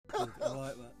good. I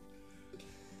like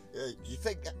that. You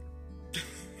think?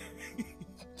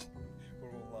 We're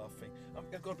all laughing.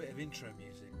 I've got a bit of intro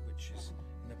music, which is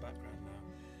in the background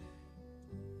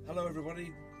now. Hello,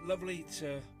 everybody. Lovely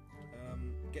to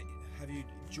have you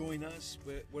join us.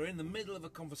 We're in the middle of a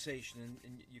conversation,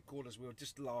 and you called us. We were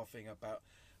just laughing about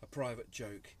a private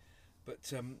joke,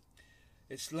 but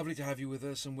it's lovely to have you with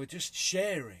us, and we're just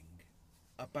sharing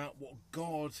about what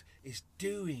God is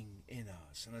doing in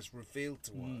us and has revealed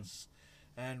to us.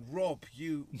 And Rob,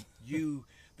 you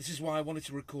this is why I wanted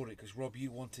to record it, because Rob,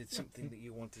 you wanted something that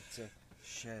you wanted to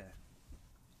share.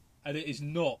 And it is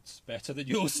not better than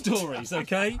your stories,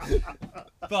 okay?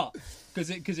 But because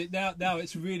it now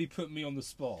it's really put me on the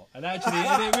spot, and actually,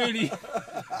 and it really,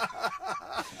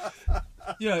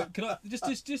 can I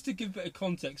just to give a bit of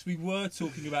context? We were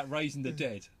talking about raising the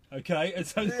dead, okay? And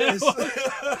so Yes.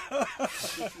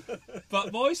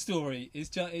 but my story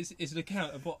is an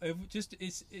account of what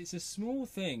it's a small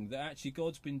thing that actually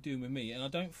God's been doing with me, and I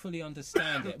don't fully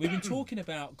understand it. We've been talking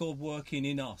about God working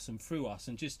in us and through us,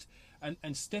 and just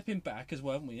and stepping back as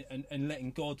well, haven't we? And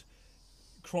letting God,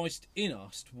 Christ in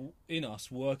us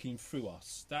working through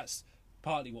us. That's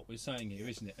partly what we're saying here,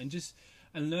 isn't it?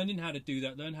 And learning how to do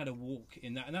that, learn how to walk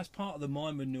in that, and that's part of the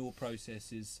mind renewal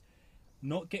process. Is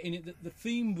not getting it. The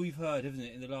theme we've heard, isn't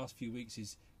it, in the last few weeks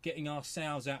is getting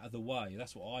ourselves out of the way.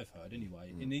 That's what I've heard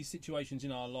anyway. In these situations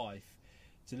in our life,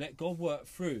 to let God work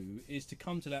through is to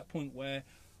come to that point where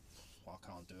I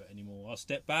can't do it anymore. I'll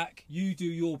step back. You do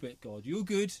your bit, God. You're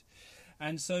good.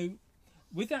 And so,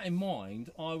 with that in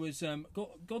mind, I was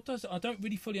God does. I don't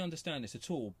really fully understand this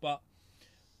at all. But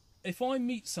if I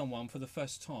meet someone for the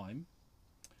first time,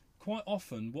 quite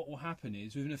often what will happen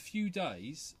is within a few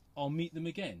days I'll meet them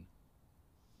again.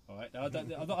 All right. Now,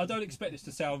 I don't expect this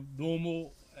to sound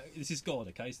normal. This is God,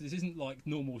 okay? So this isn't like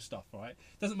normal stuff, right?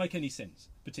 Doesn't make any sense,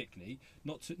 particularly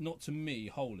not to me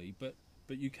wholly, but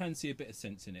you can see a bit of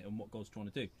sense in it and what God's trying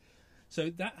to do. So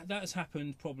that has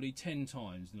happened probably 10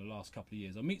 times in the last couple of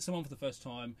years. I meet someone for the first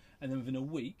time, and then within a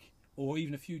week or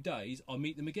even a few days, I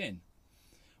meet them again.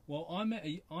 Well, I met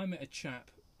a chap.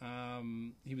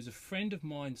 He was a friend of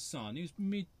mine's son. He was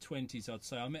mid-20s, I'd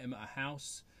say. I met him at a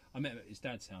house. I met him at his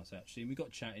dad's house, actually, and we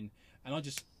got chatting, and I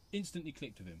just instantly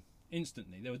clicked with him.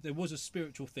 Instantly. There was a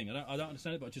spiritual thing. I don't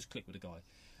understand it, but I just clicked with the guy.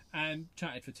 And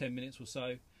chatted for 10 minutes or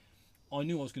so. I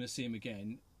knew I was going to see him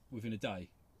again within a day.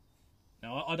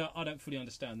 Now, I don't fully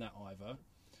understand that either.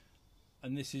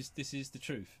 And this is the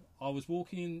truth. I was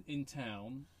walking in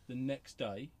town the next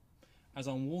day. As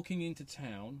I'm walking into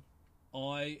town,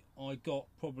 I got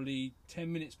probably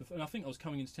 10 minutes before, and I think I was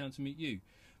coming into town to meet you,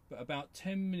 but about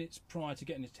 10 minutes prior to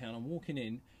getting into town, I'm walking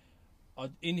in.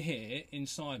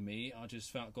 Inside me, I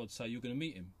just felt God say, "You're going to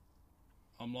meet him."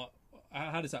 I'm like,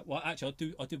 "How does that?" Well,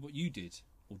 actually, I did what you did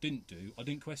or didn't do. I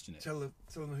didn't question it. Tell them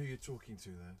who you're talking to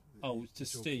then. Oh, to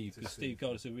Steve, because Steve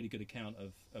got us a really good account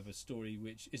of a story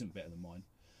which isn't better than mine.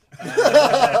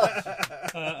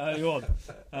 Early on,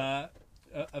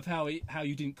 of how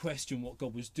you didn't question what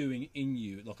God was doing in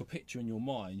you, like a picture in your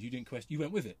mind. You didn't question. You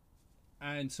went with it,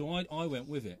 and so I went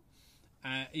with it,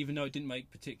 even though it didn't make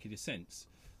particular sense.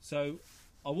 So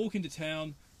I walk into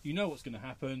town. You know what's going to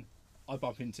happen. I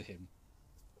bump into him.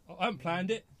 I haven't planned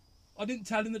it. I didn't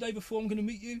tell him the day before I'm going to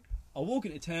meet you. I walk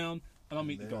into town and I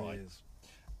meet the guy.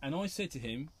 And I said to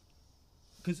him,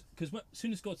 because as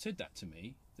soon as God said that to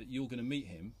me, that you're going to meet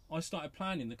him, I started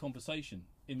planning the conversation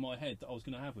in my head that I was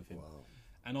going to have with him. Wow.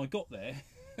 And I got there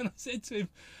and I said to him,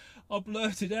 I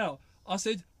blurted out, I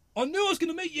said, "I knew I was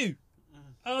going to meet you.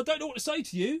 And I don't know what to say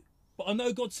to you, but I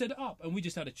know God set it up." And we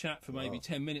just had a chat for maybe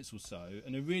 10 minutes or so,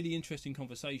 and a really interesting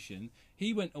conversation.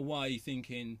 He went away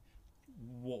thinking,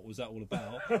 what was that all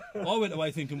about? I went away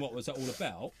thinking, what was that all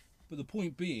about? But the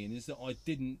point being is that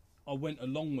I went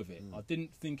along with it. I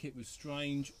didn't think it was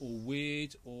strange or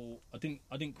weird, or I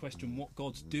didn't question what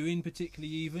God's doing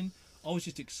particularly even. I was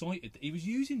just excited that he was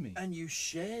using me. And you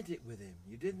shared it with him.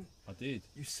 You didn't. I did.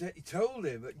 You told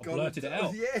him that God blurted it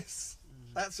out. Yes.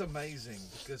 That's amazing,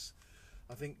 because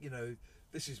I think,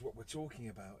 this is what we're talking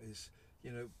about, is,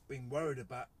 being worried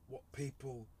about what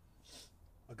people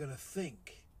are going to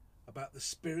think about the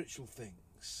spiritual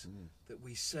things that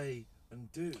we say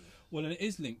and do. Well, and it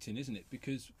is linked in, isn't it?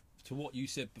 Because to what you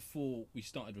said before we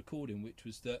started recording, which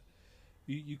was that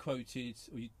you quoted,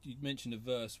 or you mentioned a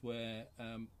verse where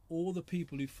all the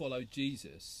people who followed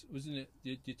Jesus, wasn't it?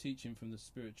 You're teaching from the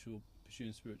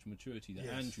Pursuing Spiritual Maturity that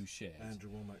Andrew shared.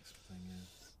 Andrew Womack's thing, yeah.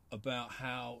 About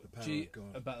how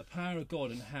about the power of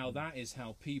God, and how that is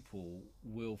how people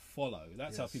will follow.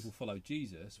 That's how people followed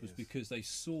Jesus, was because they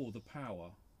saw the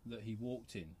power that he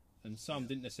walked in. and some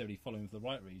didn't necessarily follow him for the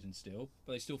right reason still,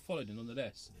 but they still followed him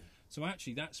nonetheless. So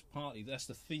actually, that's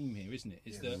the theme here, isn't it?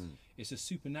 It's it's a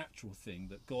supernatural thing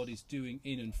that God is doing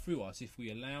in and through us if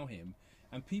we allow Him,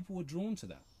 and people are drawn to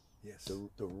that. Yes.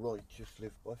 The righteous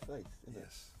live by faith, isn't it?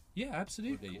 Yes. Yeah,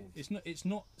 absolutely. It's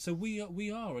not. So we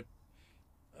are,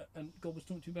 and God was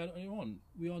talking to you about it earlier on.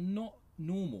 We are not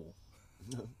normal.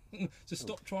 So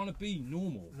stop trying to be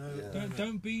normal.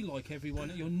 Don't be like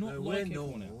everyone. You're not No, like we're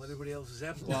everyone normal. else. Everybody else is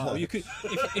abnormal. Well, you could,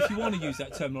 if you want to use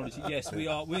that terminology, yes, we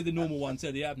are. We're the normal ones.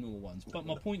 They're the abnormal ones. But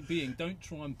my point being, don't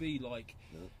try and be like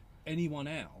anyone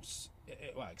else.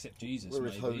 Well, except Jesus. We're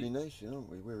maybe. His holy nation, aren't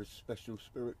we? We're His special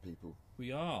spirit people.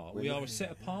 We are. We are set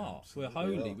apart. We're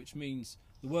holy, which means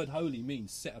the word holy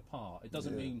means set apart. It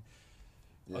doesn't mean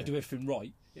I do everything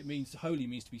right. It means holy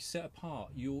means to be set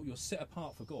apart. You're set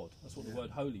apart for God. That's what the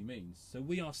word holy means. So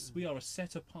we are a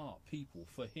set apart people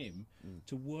for Him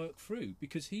to work through,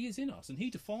 because He is in us and He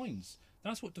defines.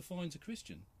 That's what defines a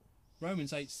Christian.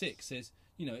 Romans 8:6 says,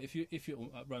 you know, if you're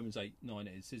Romans 8:9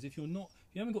 it says, if you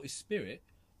haven't got His Spirit,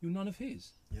 you're none of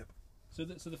His. Yep. So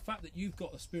the fact that you've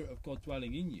got the Spirit of God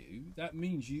dwelling in you, that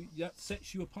means that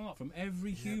sets you apart from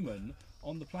every human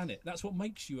on the planet. That's what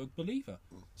makes you a believer.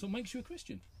 That's what makes you a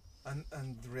Christian.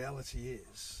 And the reality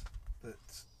is that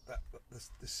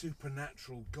the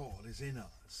supernatural God is in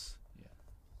us,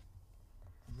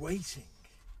 waiting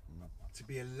to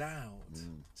be allowed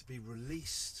to be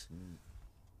released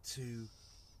to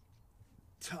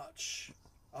touch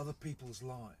other people's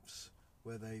lives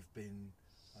where they've been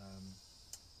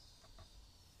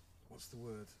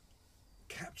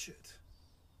captured,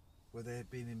 where they have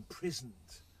been imprisoned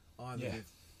either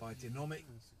by demonic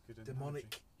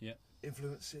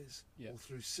influences, or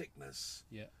through sickness,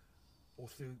 or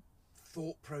through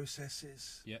thought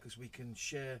processes, because we can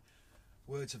share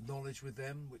words of knowledge with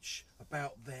them which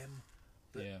about them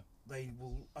that they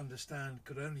will understand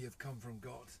could only have come from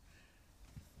God.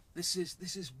 This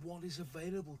is what is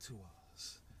available to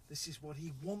us. This is what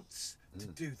He wants to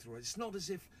do through us. It's not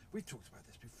as if, we've talked about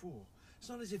this before, it's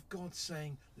not as if God's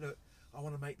saying, look, I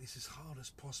want to make this as hard as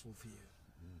possible for you.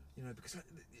 You know, because it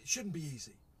shouldn't be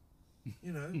easy.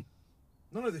 You know,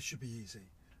 none of this should be easy.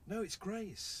 No, it's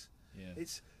grace.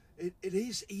 It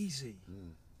is easy.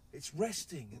 It's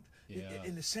resting.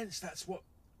 In a sense, that's what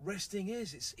resting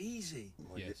is. It's easy.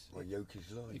 My yoke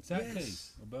is light. Exactly.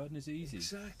 Yes. A burden is easy.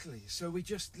 Exactly. So we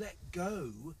just let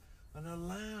go and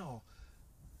allow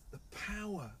the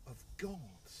power of God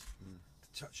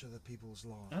to touch other people's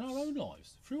lives. And our own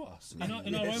lives, through us, in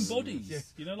our own bodies. Yeah.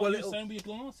 You know, like Well, you're saying with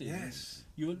your glasses. Yes.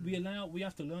 We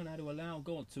have to learn how to allow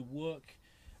God to work,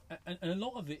 and a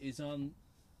lot of it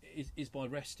is by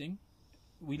resting.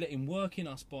 We let Him work in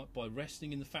us by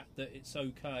resting in the fact that it's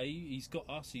okay. He's got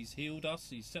us. He's healed us.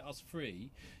 He's set us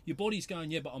free. Your body's going,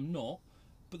 yeah, but I'm not.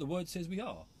 But the Word says we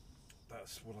are.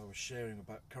 That's what I was sharing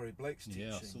about Curry Blake's teaching.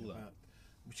 Yeah, I saw that.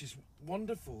 Which is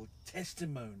wonderful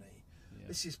testimony. Yeah.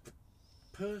 This is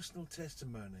personal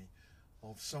testimony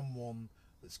of someone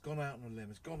that's gone out on a limb,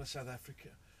 has gone to South Africa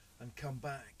and come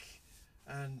back,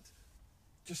 and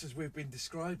just as we've been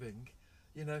describing,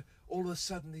 you know, all of a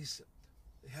sudden he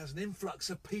has an influx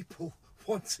of people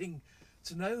wanting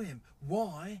to know him.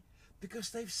 Why? Because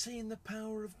they've seen the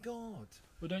power of God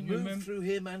Well, don't you move remember? through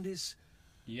him and his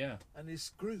Yeah.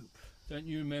 group. Don't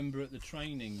you remember at the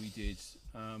training we did?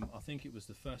 I think it was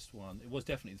the first one. It was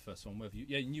definitely the first one. Whether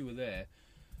you were there.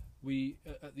 We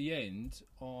at the end,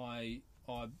 I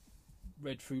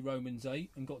read through Romans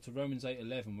 8 and got to Romans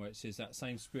 8:11, where it says that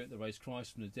same Spirit that raised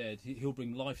Christ from the dead, He'll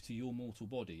bring life to your mortal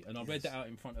body. And I read that out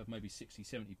in front of maybe 60,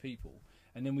 70 people,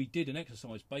 and then we did an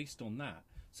exercise based on that.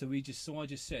 So I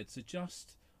just said, so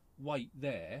just wait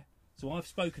there. So I've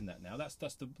spoken that now. That's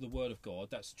the word of God.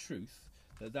 That's truth.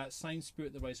 That same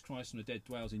Spirit that raised Christ from the dead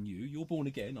dwells in you. You're born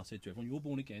again. I said to everyone, you're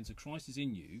born again. So Christ is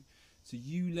in you. So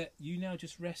you now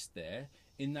just rest there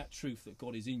in that truth that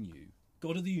God is in you.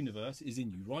 God of the universe is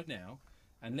in you right now,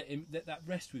 and let that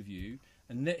rest with you,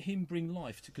 and let Him bring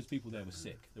life to, because people there were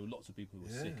sick. There were lots of people who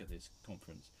were sick at this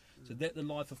conference. So let the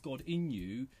life of God in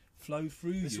you flow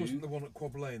through you. This wasn't the one at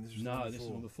Quab Lane. This was this was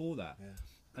the one before that. Yeah.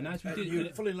 And as we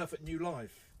did, full enough at New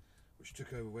Life, which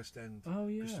took over West End. oh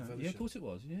yeah, Christian yeah, Fellowship. of course it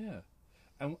was, yeah.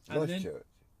 And Life then Church.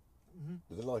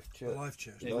 The Life Church. The Life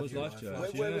Church. Yeah, it was Life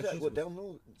Church. Where was Yeah, that? of What,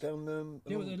 course down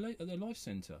yeah, along- at the Life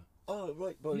Centre. Oh,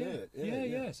 right by there.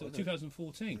 Yeah. So I know.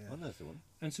 2014. I know the one.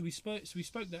 And so we spoke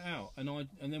that out, and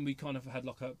then we kind of had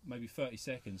like maybe 30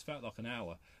 seconds, felt like an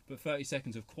hour, but 30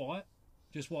 seconds of quiet,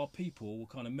 just while people were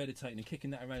kind of meditating and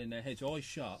kicking that around in their heads, eyes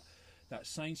shut. That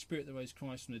same Spirit that raised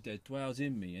Christ from the dead dwells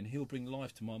in me, and He'll bring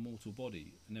life to my mortal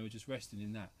body. And they were just resting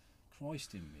in that.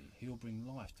 Christ in me, he'll bring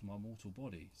life to my mortal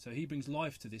body. So he brings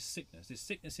life to this sickness. This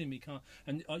sickness in me can't.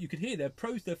 And you could hear their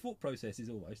thought processes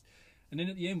almost. And then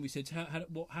at the end we said,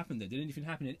 what happened there? Did anything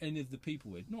happen in any of the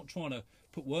people? We're not trying to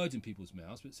put words in people's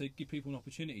mouths, but give people an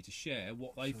opportunity to share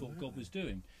what they thought God was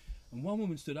doing. And one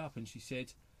woman stood up and she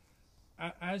said,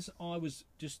 as I was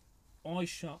just eyes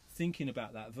shut thinking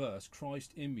about that verse,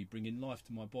 Christ in me bringing life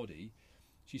to my body,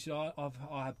 she said, I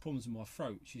had problems in my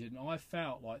throat. She said, and I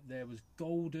felt like there was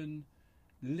golden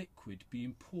liquid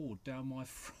being poured down my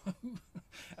throat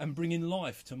and bringing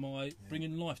life to my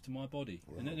body.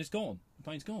 Wow. And then it's gone. The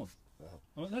pain's gone. Wow.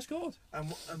 I went, that's God.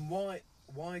 And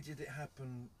why did it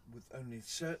happen with only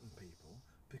certain people?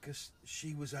 Because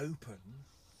she was open.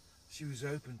 She was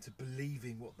open to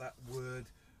believing what that word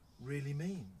really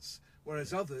means,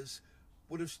 whereas others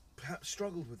would have perhaps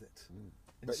struggled with it.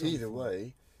 But either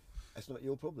way, that's not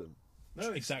your problem.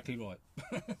 No, exactly right.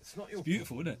 It's not your It's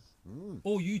beautiful, problem. isn't it?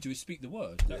 All you do is speak the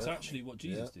word. That's actually what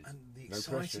Jesus did. And the No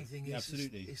exciting thing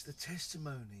is the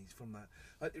testimonies from that.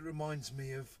 It reminds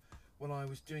me of when I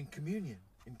was doing communion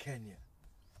in Kenya,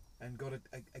 and God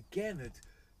again had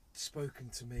spoken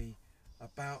to me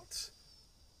about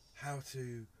how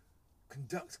to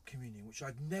conduct communion, which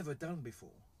I'd never done before,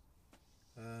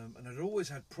 and I'd always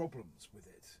had problems with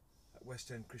it at West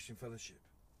End Christian Fellowship,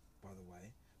 by the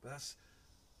way, but that's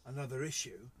another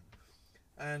issue.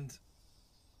 And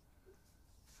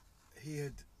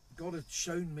God had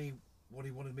shown me what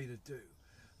he wanted me to do,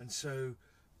 and so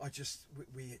we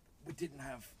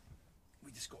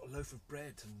just got a loaf of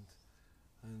bread,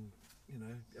 and you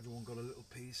know, everyone got a little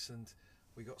piece, and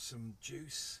we got some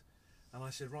juice, and I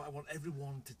said, right, I want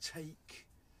everyone to take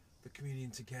the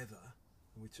communion together,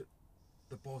 and we took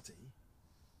the body,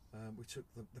 we took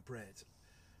the bread,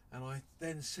 and I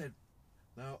then said,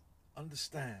 now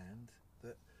understand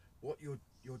that what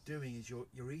you're doing is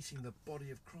you're eating the body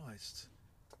of Christ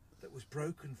that was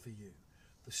broken for you.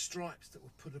 The stripes that were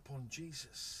put upon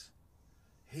Jesus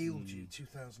healed you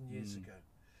 2,000 years ago.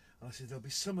 And I said, there'll be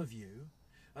some of you,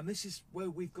 and this is where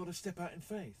we've got to step out in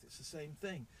faith. It's the same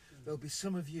thing. There'll be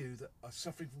some of you that are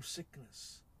suffering from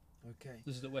sickness. Okay.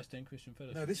 This is at West End Christian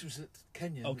Fellowship? No, this was at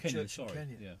Kenya. Oh, the Kenya, church in sorry.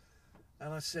 Kenya. Yeah.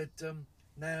 And I said,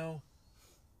 now,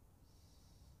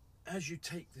 as you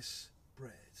take this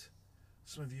bread,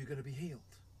 some of you are going to be healed.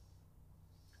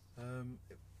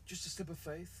 Just a step of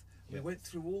faith. We went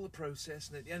through all the process,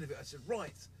 and at the end of it I said,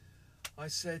 right, I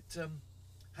said,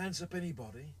 hands up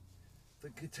anybody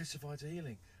that could testify to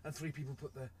healing. And 3 people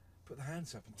put their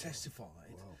hands up and testified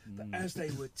that as they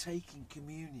were taking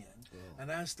communion and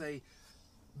as they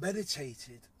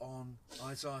meditated on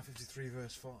Isaiah 53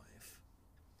 verse 5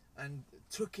 and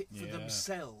took it for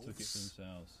themselves,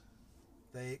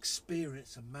 they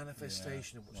experienced a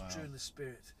manifestation of what's true in the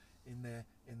spirit in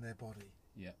their body.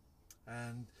 Yeah.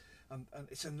 And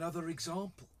it's another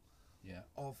example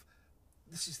of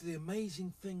this is the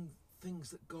amazing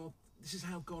things that God, this is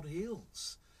how God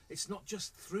heals. It's not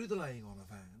just through the laying on of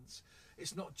hands.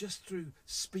 It's not just through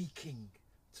speaking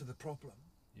to the problem.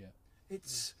 Yeah.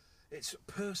 It's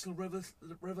personal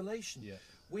revelation. Yeah.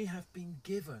 We have been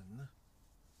given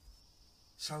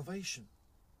salvation.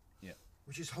 Yeah.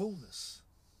 Which is wholeness.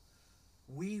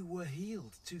 We were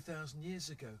healed 2,000 years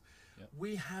ago. Yeah.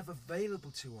 We have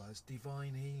available to us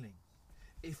divine healing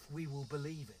if we will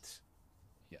believe it.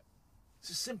 Yeah.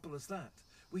 It's as simple as that.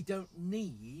 We don't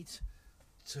need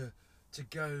to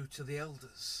go to the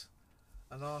elders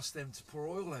and ask them to pour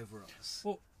oil over us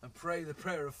and pray the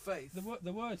prayer of faith.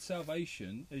 The word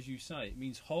salvation, as you say, it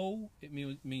means whole, it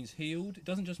means healed. It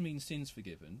doesn't just mean sins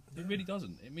forgiven. It really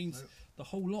doesn't. It means the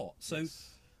whole lot. So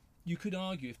you could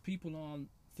argue if people aren't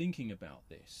thinking about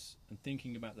this and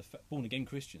thinking about the born-again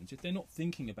Christians, if they're not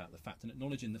thinking about the fact and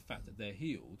acknowledging the fact that they're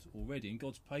healed already and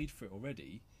God's paid for it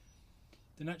already,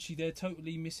 then actually they're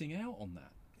totally missing out on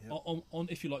that. Yep. On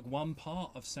if you like, one part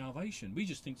of salvation. We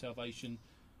just think salvation,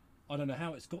 I don't know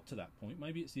how it's got to that point.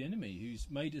 Maybe it's the enemy who's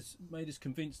made us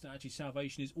convinced that actually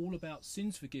salvation is all about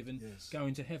sins forgiven,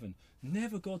 going to heaven.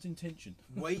 Never God's intention.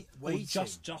 Waiting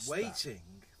just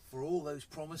for all those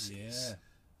promises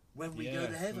when we go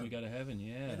to heaven. When we go to heaven,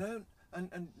 You know,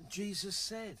 and Jesus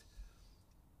said,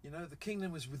 you know, the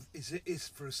kingdom is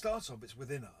for a start off, it's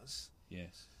within us.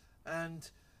 Yes. And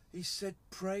he said,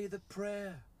 pray the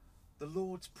prayer. The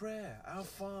Lord's Prayer, our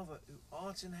Father who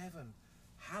art in heaven,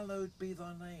 hallowed be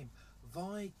thy name.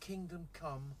 Thy kingdom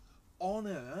come on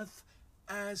earth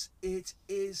as it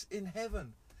is in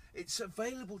heaven. It's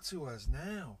available to us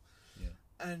now. Yeah.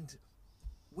 And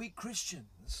we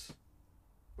Christians,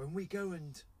 when we go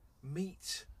and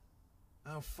meet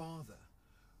our Father,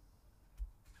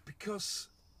 because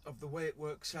of the way it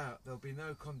works out, there'll be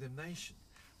no condemnation.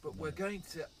 But we're going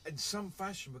to, in some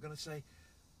fashion, we're going to say,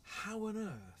 how on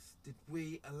earth did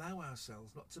we allow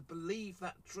ourselves not to believe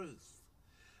that truth?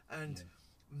 And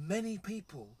many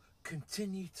people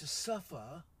continue to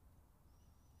suffer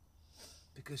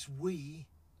because we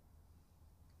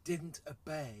didn't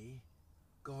obey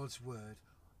God's word,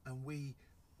 and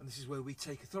this is where we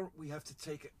take authority. We have to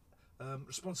take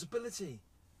responsibility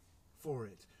for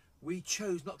it. We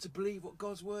chose not to believe what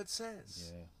God's word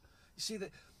says. Yeah. You see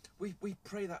that we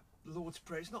pray that Lord's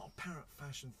Prayer. It's not a parrot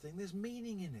fashion thing. There's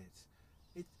meaning in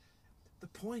it. The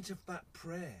point of that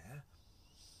prayer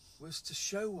was to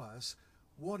show us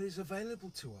what is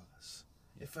available to us,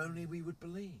 if only we would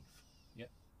believe. Yeah.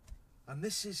 And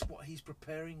this is what he's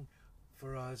preparing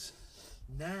for us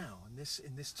now,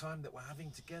 in this time that we're having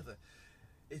together.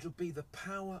 It'll be the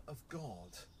power of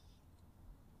God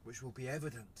which will be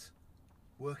evident,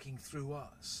 working through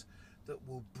us, that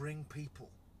will bring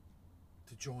people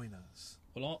to join us.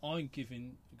 Well, I'm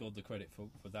giving God the credit for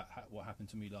that. What happened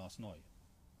to me last night?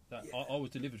 That I was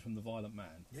delivered from the violent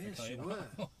man. Yes, okay? you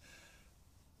were.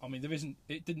 I mean,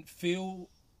 it didn't feel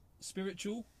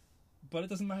spiritual, but it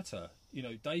doesn't matter. You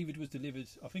know, David was delivered.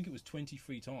 I think it was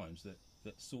 23 times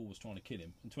that Saul was trying to kill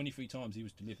him, and 23 times he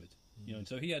was delivered. You know, and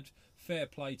so he had fair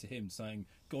play to him, saying,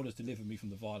 "God has delivered me from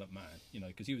the violent man." You know,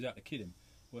 because he was out to kill him.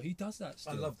 Well, he does that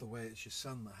still. I love the way it's your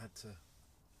son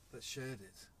that shared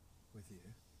it with you.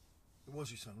 It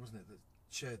was your son, wasn't it, that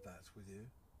shared that with you?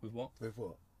 With what? With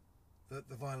what?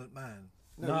 The violent man.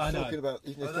 No, he's talking about.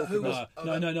 He's talking who about was-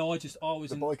 No. I was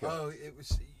the in. biker. Oh, it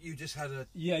was you. Just had a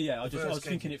Yeah. I verse was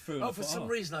came thinking to- it through. and Oh, I for thought, some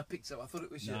reason I picked up. I thought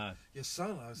it was No. your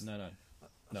son. I was No.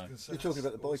 gonna say, You're talking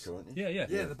about the that's biker, aren't you? Yeah.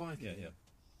 Yeah, the biker. Yeah.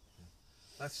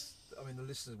 That's. I mean, the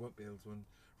listeners won't be able to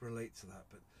relate to that,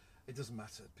 but it doesn't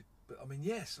matter. But I mean,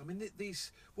 yes. I mean,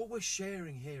 these what we're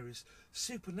sharing here is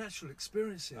supernatural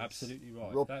experiences. Absolutely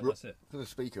right. Rob, That's it. For the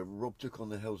speaker, Rob took on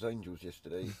the Hells Angels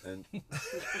yesterday, and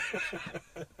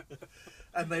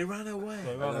And they ran away.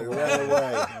 They they ran away.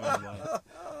 ran away.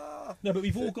 No, but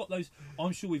we've all got those.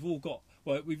 I'm sure we've all got.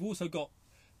 Well, we've also got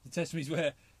the testimonies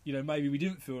where maybe we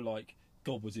didn't feel like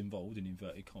God was involved in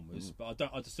inverted commas, but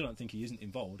I still don't think He isn't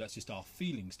involved. That's just our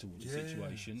feelings towards the Yeah,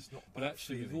 situation. it's not But about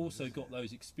actually, we've feelings, also is got it?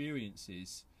 those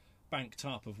experiences banked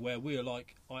up of where we're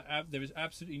like, there is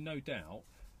absolutely no doubt.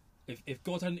 If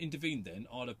God hadn't intervened, then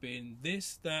I'd have been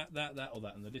this, that, or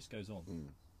that, and the list goes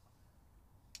on.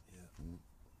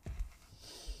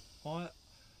 Yeah.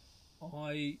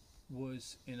 I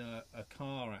was in a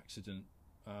car accident,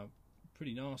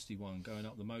 pretty nasty one, going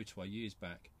up the motorway years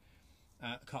back.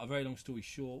 Cut a very long story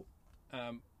short,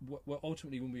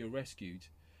 ultimately when we were rescued,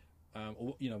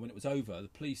 or when it was over, the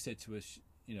police said to us,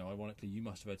 ironically, you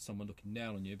must have had someone looking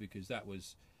down on you, because that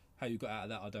was how you got out of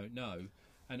that. I don't know.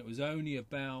 And it was only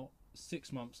about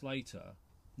 6 months later,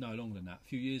 no longer than that, a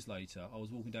few years later, I was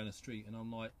walking down the street and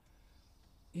I'm like,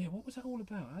 yeah, what was that all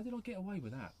about? How did I get away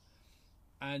with that?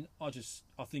 And I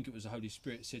think it was the Holy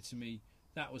Spirit said to me,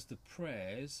 that was the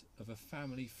prayers of a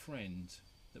family friend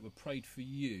that were prayed for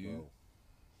you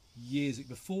years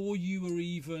before you were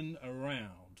even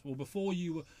around. Well, not before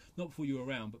you were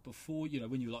around, but before,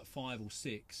 when you were like 5 or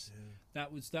 6. Yeah.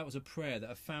 That was a prayer that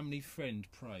a family friend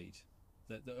prayed.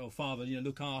 That oh, Father,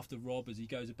 look after Rob as he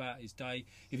goes about his day.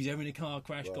 If he's ever in a car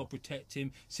crash, God protect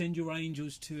him. Send your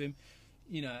angels to him.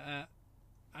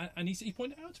 And he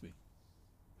pointed it out to me.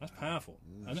 That's powerful.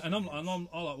 And I'm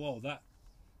like, well, that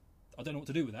I don't know what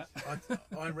to do with that.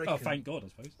 I reckon. Oh, thank God, I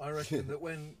suppose. I reckon that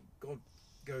when God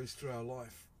goes through our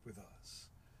life with us,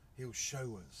 He'll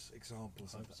show us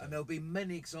examples of it. And there'll be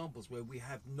many examples where we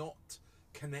have not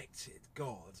connected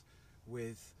God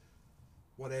with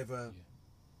whatever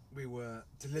we were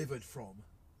delivered from,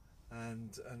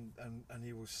 and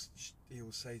He will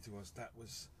say to us, that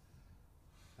was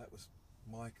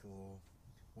Michael or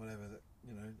whatever that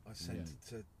I sent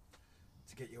to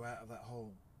get you out of that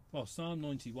hole. Well, Psalm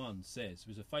 91 says, it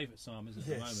was a favourite psalm, isn't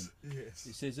it, at the moment? Yes.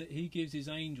 It says that He gives His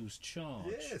angels charge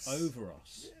Yes. over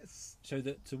us, Yes. so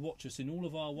that to watch us in all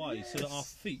of our ways, so that our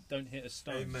Yes. feet don't hit a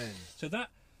stone. Amen. So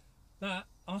that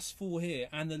us four here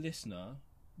and the listener,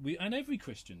 and every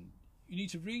Christian, you need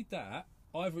to read that.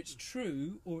 Either it's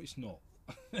true or it's not.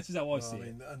 This is how I see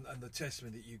it. And the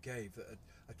testimony that you gave, that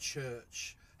a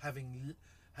church, having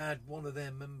had one of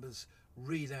their members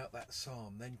read out that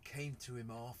psalm, then came to him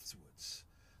afterwards,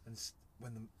 and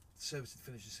when the service had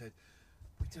finished, he said,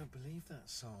 "We don't believe that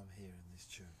psalm here in this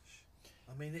church."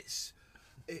 I mean, it's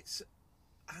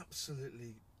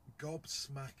absolutely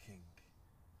gobsmacking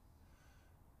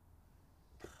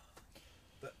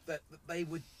that they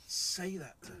would say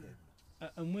that to him.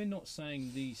 And we're not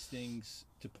saying these things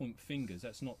to point fingers.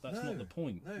 That's not No, the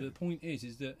point. no. The point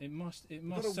is that it must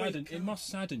gotta sadden wake it up. must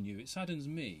sadden you. It saddens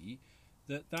me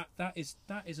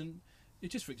that isn't.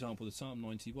 It's just, for example, the Psalm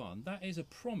 91. That is a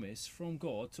promise from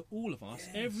God to all of us,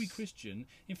 every Yes. Christian.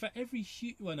 In fact,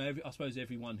 I suppose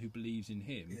everyone who believes in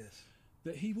Him, Yes.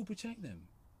 that He will protect them.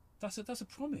 That's a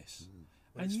promise.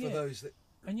 Well, it's for those that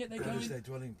And yet they're God is going. their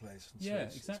dwelling place. And so Yeah,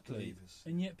 it's exactly. believers.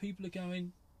 And yet people are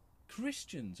going.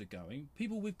 Christians are going.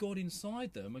 People with God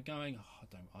inside them are going. Oh,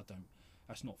 I don't.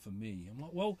 That's not for me. I'm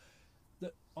like, well,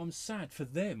 I'm sad for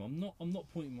them. I'm not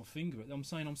pointing my finger at them. I'm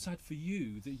saying I'm sad for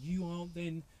you that you aren't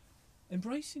then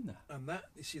embracing that And that,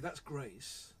 you see, that's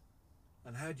grace.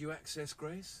 And how do you access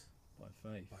grace? by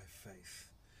faith. By faith.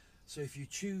 So if you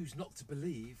choose not to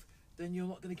believe, then you're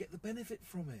not going to get the benefit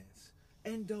from it.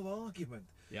 End of argument.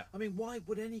 Yeah. I mean, why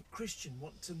would any Christian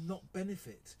want to not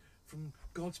benefit from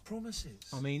God's promises?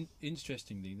 I mean,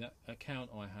 interestingly, that account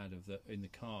I had of the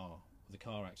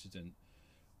car accident,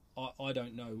 I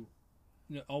don't know.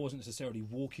 I wasn't necessarily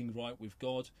walking right with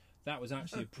God. That was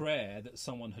actually a prayer that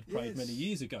someone had prayed Yes. many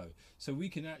years ago. So we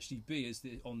can actually be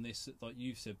on this, like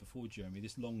you've said before, Jeremy,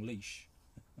 this long leash,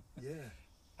 Yeah.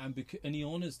 and He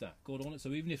honours that. God honours.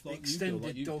 So even if, like The you feel like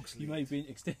extended dog's you may lead. be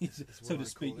extended, That's so what to I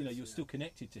speak, call it, you're yeah. still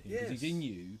connected to Him because He's Yes. in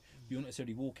you. You're not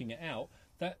necessarily walking it out.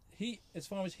 That He, as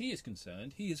far as He is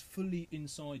concerned, He is fully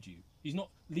inside you. He's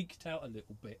not leaked out a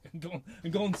little bit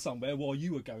and gone somewhere while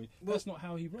you were going. Well, That's not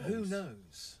how He rolls. Who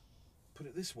knows? Put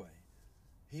it this way.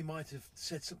 He might have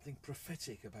said something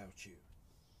prophetic about you,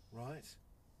 right?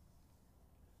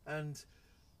 And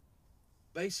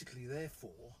basically,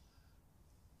 therefore,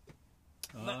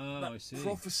 I see.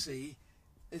 prophecy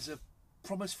is a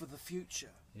promise for the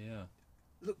future. Yeah.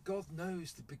 Look, God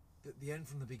knows the end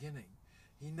from the beginning.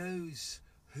 He knows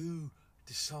who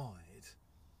decide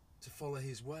to follow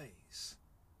His ways.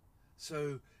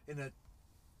 So,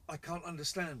 I can't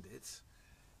understand it.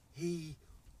 He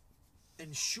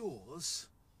ensures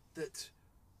that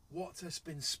what has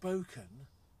been spoken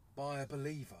by a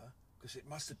believer, because it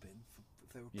must have been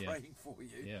if they were Yeah. praying for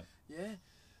you, Yeah.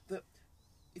 that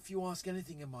if you ask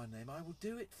anything in my name, I will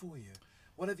do it for you.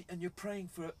 Whatever, and you're praying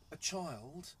for a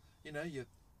child, your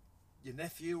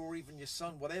nephew or even your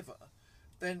son, whatever,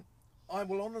 then I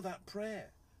will honour that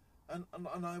prayer, and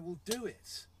I will do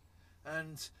it,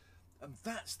 and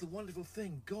that's the wonderful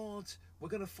thing. God, we're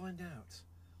going to find out.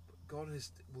 God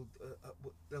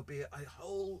there'll be a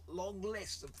whole long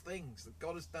list of things that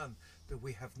God has done that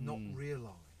we have not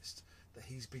realised that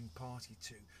He's been party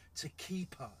to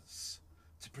keep us,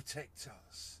 to protect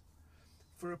us,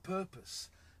 for a purpose.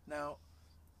 Now,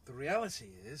 the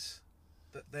reality is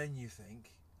that then you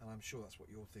think, and I'm sure that's what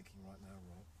you're thinking right now,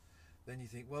 Rob, then you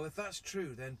think, well, if that's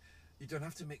true, then you don't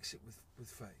have to mix it with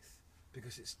faith,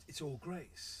 because it's all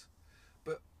grace.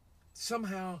 But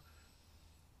somehow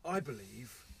I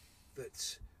believe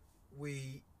that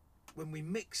when we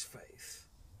mix faith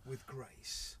with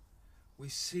grace, we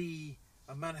see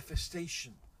a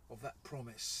manifestation of that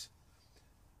promise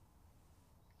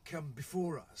come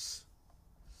before us.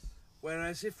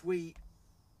 Whereas if we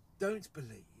don't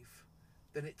believe,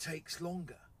 then it takes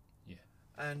longer. Yeah.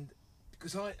 And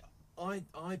because I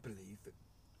believe that,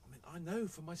 I know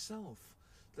for myself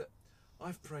that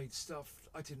I've prayed stuff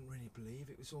I didn't really believe.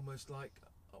 It was almost like,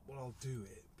 well, I'll do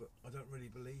it, but I don't really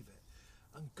believe it.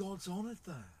 And God's honoured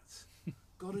that.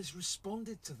 God has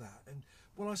responded to that. And,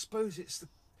 well, I suppose it's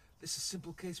a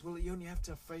simple case. Well, you only have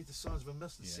to have faith the size of a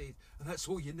mustard seed, and that's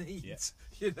all you need. Yeah.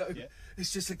 Yeah.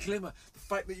 It's just a glimmer. The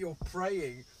fact that you're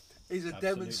praying is a Absolutely.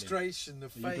 demonstration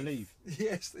of That faith. you believe.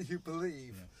 Yes, that you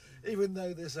believe. Even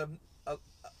though there's a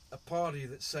party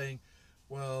that's saying,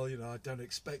 well, I don't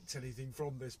expect anything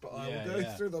from this, but I will go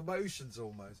through the motions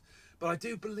almost. But I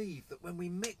do believe that when we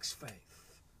mix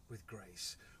faith with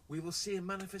grace, we will see a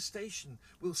manifestation.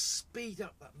 We'll speed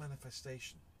up that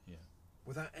manifestation. Yeah.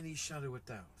 Without any shadow of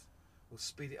doubt. We'll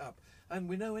speed it up. And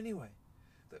we know anyway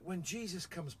that when Jesus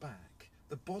comes back,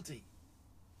 the body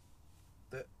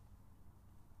that,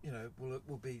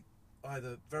 will be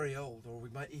either very old or we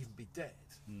might even be dead.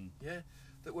 Yeah?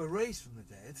 That we're raised from the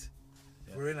dead.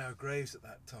 Yeah. We're in our graves at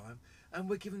that time, and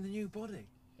we're given the new body.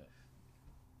 Yeah.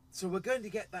 So we're going to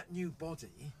get that new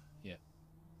body Yeah.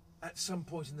 at some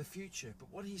point in the future. But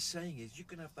what he's saying is you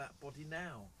can have that body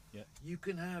now. Yeah. You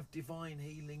can have divine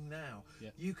healing now. Yeah.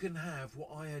 You can have what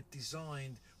I had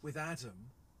designed with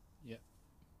Adam Yeah.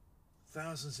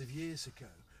 thousands of years ago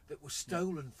that was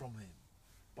stolen from him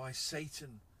by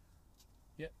Satan.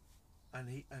 Yeah.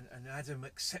 And Adam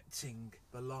accepting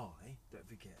the lie, don't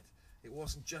forget. It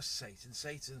wasn't just Satan.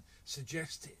 Satan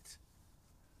suggested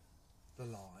the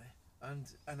lie, and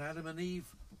Adam and Eve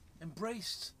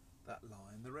embraced that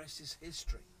line. The rest is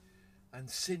history. And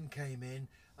sin came in,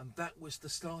 and that was the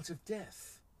start of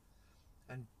death.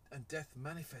 And death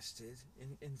manifested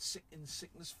in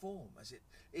sickness form, as it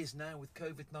is now with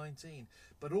COVID-19.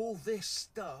 But all this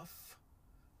stuff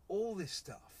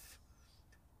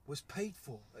was paid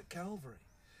for at Calvary.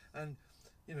 And,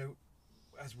 you know,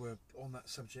 as we're on that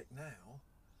subject now,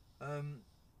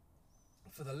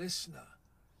 for the listener,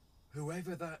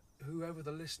 whoever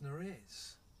the listener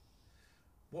is,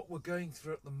 what we're going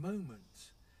through at the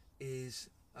moment is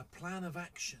a plan of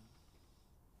action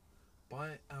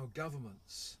by our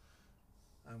governments,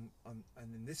 and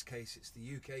in this case it's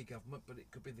the UK government, but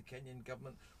it could be the Kenyan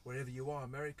government, wherever you are,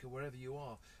 America, wherever you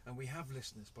are. And we have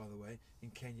listeners, by the way,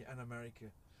 in Kenya and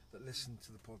America that listen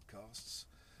to the podcasts.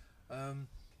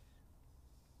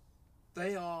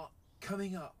 They are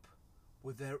coming up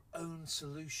with their own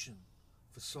solution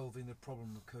for solving the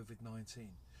problem of COVID-19,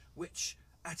 which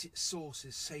at its source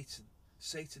is Satan.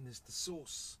 Satan is the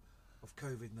source of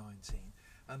COVID-19,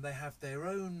 and they have their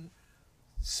own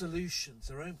solutions,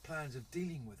 their own plans of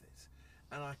dealing with it.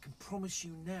 And I can promise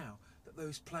you now that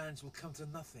those plans will come to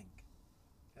nothing.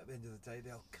 At the end of the day,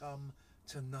 they'll come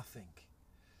to nothing.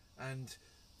 And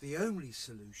the only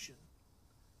solution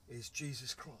is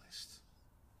Jesus Christ.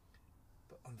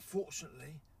 But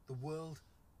unfortunately, the world,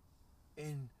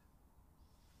 in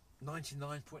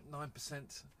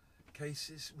 99.9%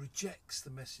 cases, rejects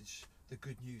the message, the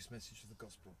good news message of the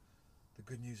gospel, the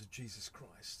good news of Jesus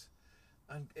Christ.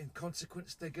 And in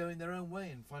consequence, they're going their own way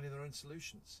and finding their own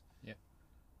solutions. Yeah.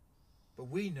 But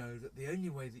we know that the only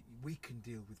way that we can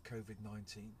deal with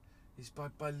COVID-19 is by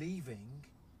believing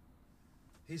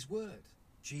his word.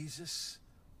 Jesus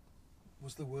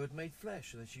was the word made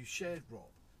flesh, and as you shared,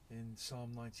 Rob, in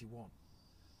Psalm 91,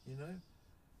 you know,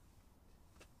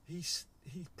 he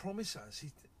promised us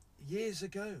years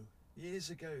ago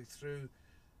through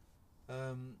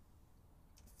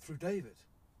David,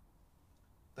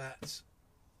 that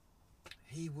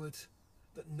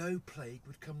that no plague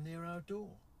would come near our door.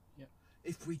 Yeah.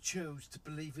 If we chose to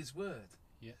believe his word.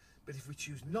 Yeah. But if we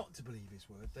choose not to believe his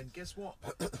word, then guess what?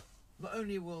 Not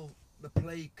only will the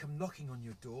plague come knocking on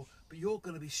your door, but you're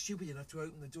going to be stupid enough to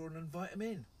open the door and invite him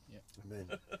in. Yeah. Amen.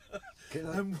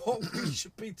 And what we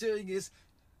should be doing is,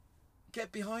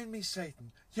 get behind me,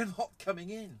 Satan. You're not coming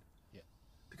in. Yeah.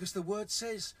 Because the word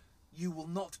says you will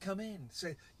not come in.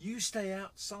 So you stay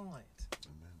outside.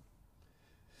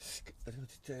 I'd like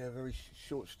to tell you a very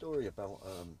short story about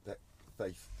that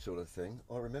faith sort of thing.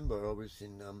 I remember I was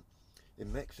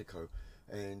in Mexico,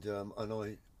 and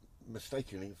I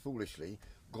mistakenly, foolishly,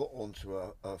 got onto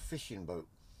a fishing boat,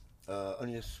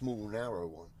 only a small, narrow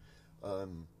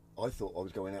one. I thought I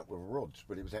was going out with rods,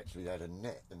 but it was actually had a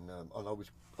net, and I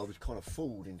was kind of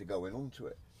fooled into going onto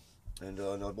it, and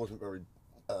I wasn't very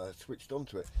switched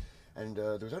onto it. And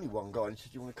there was only one guy, and he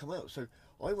said, "Do you want to come out?" So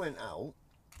I went out.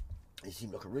 He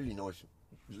seemed like a really nice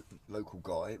local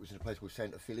guy. It was in a place called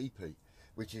Santa Felipe,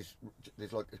 which is,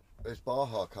 there's like, as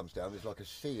Baja comes down, there's like a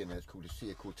sea in there. It's called the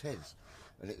Sea of Cortez,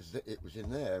 and it was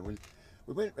in there. And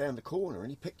we went round the corner,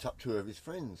 and he picked up two of his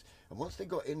friends. And once they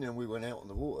got in there and we went out on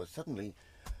the water, suddenly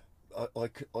I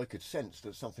could sense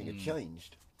that something had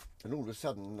changed. And all of a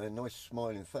sudden, their nice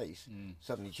smiling face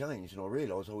suddenly changed, and I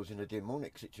realised I was in a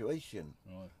demonic situation.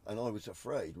 Right. And I was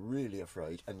afraid, really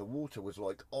afraid, and the water was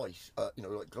like ice,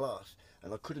 like glass,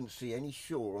 and I couldn't see any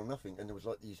shore or nothing, and there was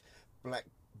like these black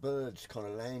birds kind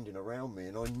of landing around me,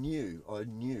 and I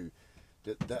knew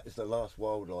that is the last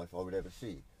wildlife I would ever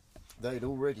see. One of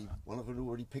them had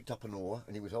already picked up an oar,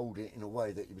 and he was holding it in a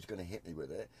way that he was going to hit me with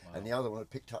it, and the other one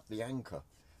had picked up the anchor.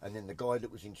 And then the guy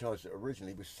that was in charge that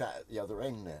originally was sat at the other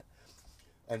end there.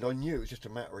 And I knew it was just a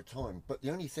matter of time. But the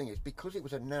only thing is, because it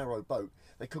was a narrow boat,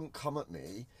 they couldn't come at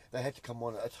me. They had to come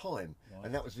one at a time. Right.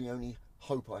 And that was the only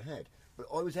hope I had. But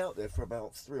I was out there for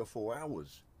about 3 or 4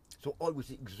 hours. So I was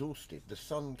exhausted. The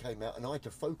sun came out and I had to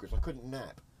focus. I couldn't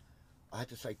nap. I had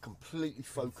to stay completely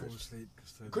focused.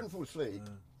 I couldn't fall asleep.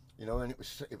 You know, and it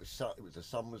was the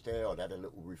sun was there. I'd had a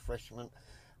little refreshment.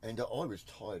 And I was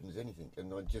tired as anything.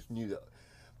 And I just knew that.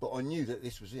 But I knew that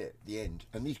this was it, the end.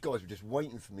 And these guys were just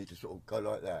waiting for me to sort of go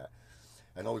like that.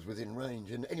 And I was within range.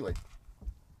 And anyway,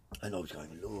 and I was going,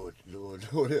 Lord, Lord,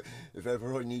 Lord, if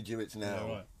ever I need you, it's now.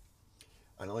 Yeah, right.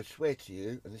 And I swear to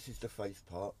you, and this is the faith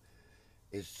part,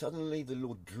 is suddenly the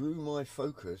Lord drew my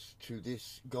focus to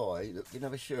this guy that didn't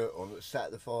have a shirt on, that sat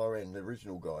at the far end, the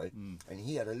original guy, and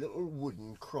he had a little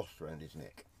wooden cross around his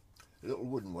neck. A little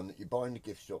wooden one that you buy in the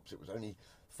gift shops. It was only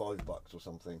 $5 or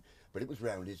something, but it was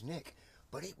round his neck.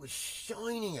 But it was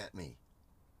shining at me.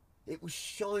 It was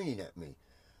shining at me.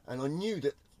 And I knew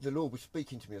that the Lord was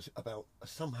speaking to me about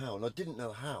somehow, and I didn't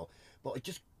know how, but I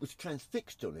just was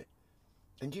transfixed on it.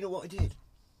 And do you know what I did?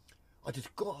 I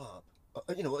just got up.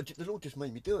 The Lord just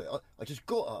made me do it. I just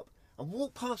got up and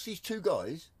walked past these two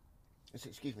guys. I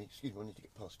said, excuse me, I need to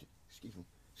get past it. Excuse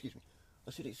me.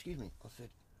 I said, excuse me. I said,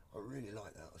 I really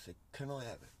like that. I said, can I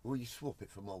have it? Will you swap it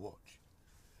for my watch?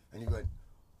 And he went,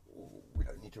 oh, we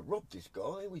don't need to rob this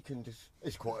guy. We can just,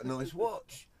 it's quite a nice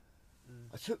watch.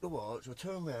 I took the watch, I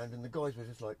turned around, and the guys were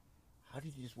just like, how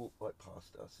did you just walk right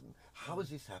past us? And how has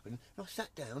this happened? And I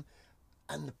sat down,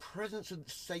 and the presence of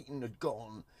Satan had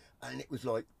gone, and it was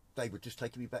like they were just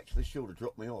taking me back to the shore to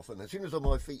drop me off. And as soon as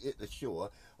my feet hit the shore,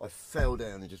 I fell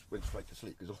down and just went straight to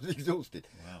sleep because I was exhausted.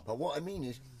 Wow. But what I mean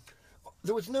is,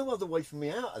 there was no other way for me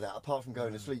out of that apart from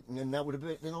going to sleep, and then I would have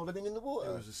been in the water.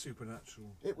 It was a supernatural.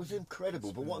 It was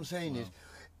incredible. But what I'm saying is,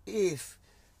 if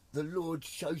the Lord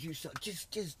shows you something,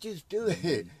 just do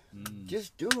it.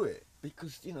 Just do it,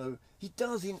 because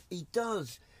He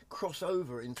does cross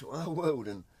over into our world,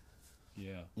 and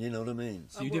Yeah. you know what I mean.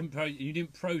 So you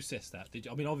didn't process that, did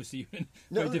you? I mean, obviously you're in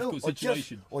a No, very difficult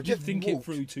situation. I You just didn't think walked.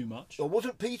 it through too much. I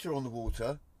wasn't Peter on the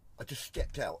water. I just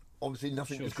stepped out. Obviously,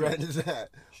 nothing Sure, as sure. grand as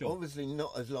that. Sure. Obviously,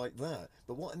 not as like that.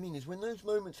 But what I mean is, when those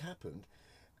moments happened,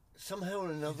 somehow or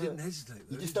another, You didn't hesitate.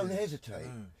 you though, just did don't you? hesitate.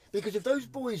 No. Because if those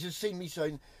boys had seen me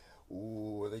saying,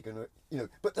 "Oh, are they going to,"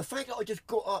 but the fact that I just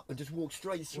got up and just walked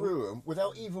straight through them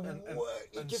without even And, word,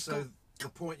 it and just so got, the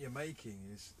point you're making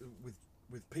is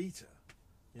with Peter,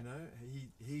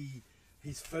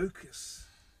 his focus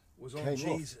was on came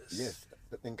Jesus. off. Yes,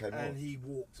 but then came And off. he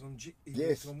walked on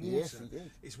Yes, walked on water. yes, he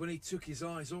did. It's when he took his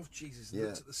eyes off Jesus and Yeah.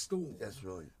 looked at the storm That's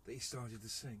right. that he started to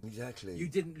sing. Exactly. You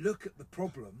didn't look at the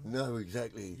problem. No,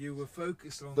 exactly. You were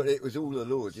focused on. But it was all the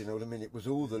Lord, you know what I mean? It was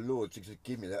all the Lord to just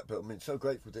give me that. But I mean, so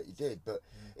grateful that He did. But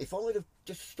if I would have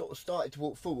just sort of started to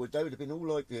walk forward, they would have been all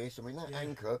like this. I mean, that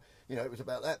anchor, it was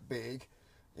about that big,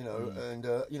 and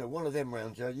one of them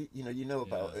round you know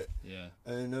about it. Yeah.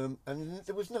 And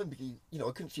there was nobody, I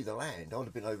couldn't see the land. I'd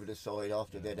have been over the side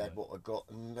after they'd had right. what I got,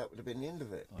 and that would have been the end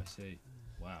of it. I see.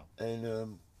 Wow.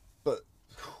 And but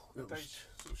Had it they was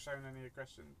sort of shown any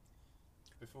aggression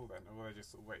before then, or were they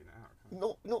just sort of waiting it out? Kind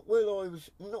of? not where I was,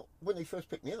 not when they first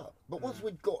picked me up, but once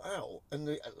we'd got out and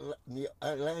the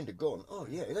land had gone. Oh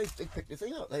yeah, they picked the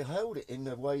thing up. They held it in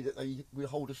the way that they would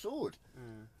hold a sword.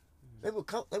 They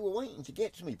were waiting to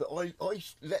get to me, but I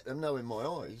let them know in my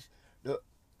eyes that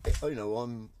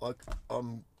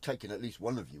I'm taking at least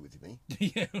one of you with me.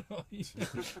 Yeah. Right.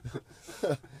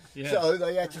 Yeah. So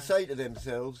they had to say to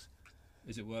themselves,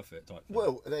 Is it worth it? Type thing.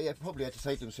 well, probably had to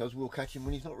say to themselves, we'll catch him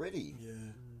when he's not ready. Yeah.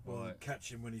 Or Right.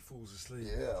 catch him when he falls asleep.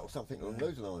 Yeah, or something along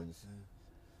those lines.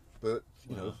 But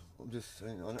I'm just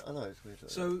saying, I know it's weird.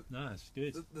 So No, it's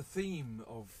good. the theme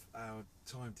of our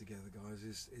time together, guys,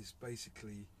 is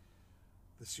basically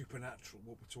the supernatural.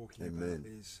 What we're talking about Amen.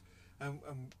 is, and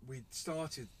we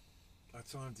started our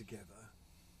time together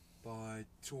by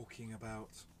talking about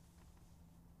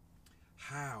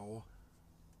how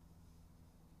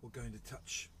we're going to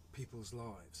touch people's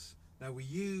lives. Now we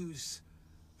use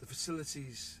the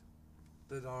facilities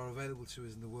that are available to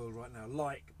us in the world right now,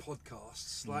 like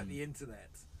podcasts, like the internet,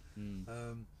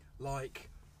 like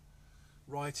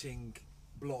writing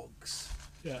blogs,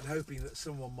 Yeah. and hoping that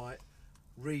someone might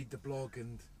read the blog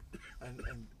and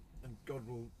God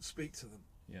will speak to them.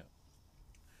 Yeah.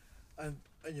 And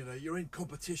you're in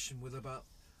competition with about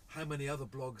how many other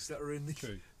blogs that are in the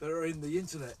True.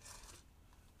 internet.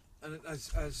 And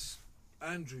as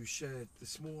Andrew shared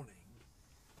this morning,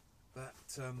 that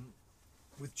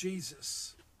with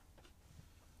Jesus,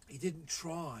 he didn't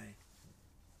try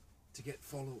to get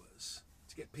followers,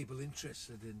 to get people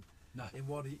interested in No.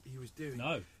 what he was doing.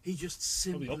 No. He just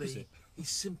Probably opposite.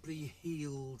 simply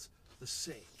healed the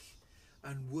sick,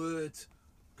 and word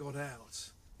got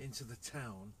out into the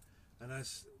town, and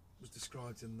as was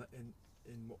described in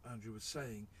what Andrew was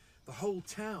saying, the whole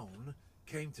town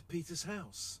came to Peter's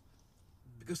house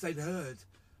because they'd heard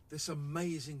this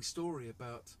amazing story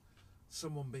about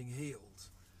someone being healed,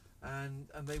 and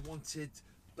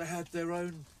they had their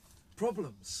own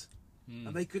problems,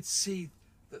 and they could see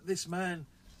that this man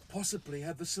possibly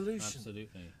had the solution.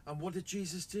 Absolutely. And what did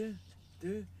Jesus do?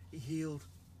 He healed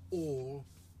all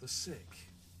the sick.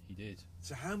 He did.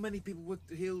 So how many people were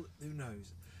healed? Who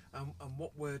knows? And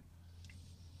what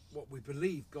we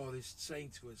believe God is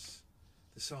saying to us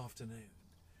this afternoon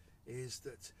is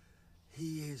that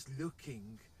He is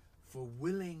looking for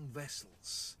willing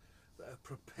vessels that are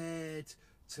prepared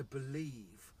to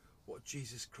believe what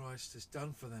Jesus Christ has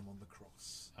done for them on the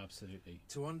cross, Absolutely.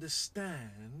 to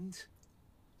understand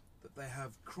that they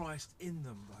have Christ in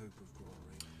them, the hope of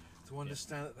glory, to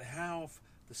understand that they have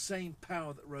the same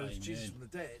power that rose Jesus Amen. from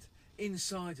the dead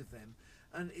inside of them,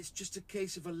 and it's just a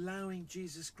case of allowing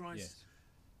Jesus Christ Yes.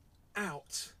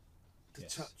 out to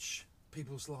Yes. touch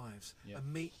people's lives Yeah.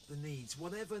 and meet the needs,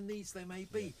 whatever needs they may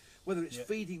be, Yeah. whether it's Yeah.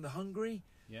 feeding the hungry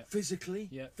Yeah. physically,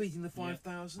 Yeah. feeding the Yeah.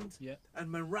 5,000, Yeah. and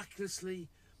miraculously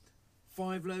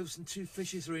 5 loaves and 2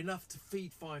 fishes are enough to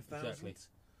feed 5,000, Exactly.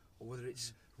 or whether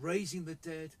it's raising the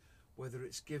dead, whether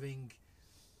it's giving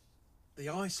the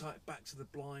eyesight back to the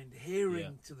blind,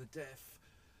 hearing to the deaf,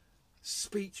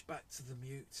 speech back to the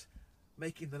mute,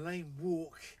 making the lame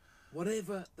walk,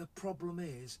 whatever the problem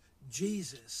is,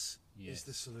 Jesus Yes. is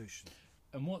the solution.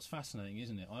 And what's fascinating,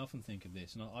 isn't it? I often think of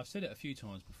this, and I've said it a few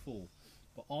times before,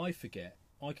 but I forget,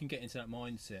 I can get into that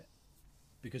mindset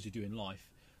because you're doing life,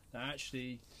 that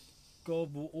actually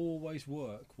God will always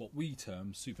work what we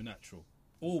term supernatural.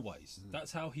 Always.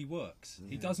 That's how he works.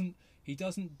 He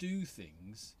doesn't do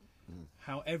things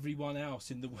how everyone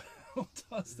else in the world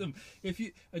does them. If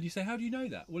you say, how do you know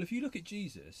that? Well, if you look at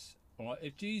Jesus, all right,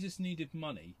 if Jesus needed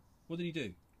money, what did he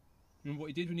do? Remember what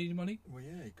he did when he needed money? Well,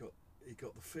 yeah, he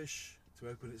got the fish to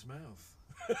open its mouth.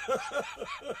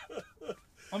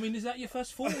 I mean, is that your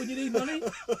first thought when you need money?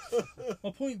 My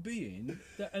point being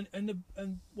that,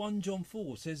 and 1 John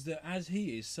 4 says that as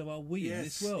he is, so are we in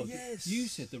this Yes, world. yes. You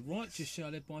said the righteous shall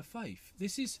live by faith.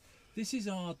 This is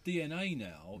our DNA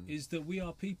now. Is that we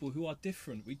are people who are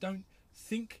different. We don't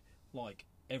think like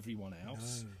everyone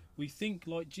else. No. We think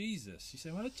like Jesus. You say,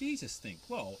 well, how did Jesus think?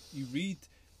 Well, you read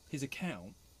his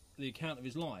account, the account of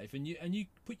his life, and you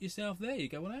put yourself there. You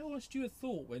go, well, how much do you have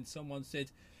thought when someone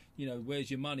said, you know, where's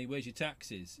your money, where's your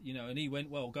taxes, you know, and he went,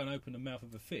 well, go and open the mouth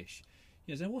of a fish.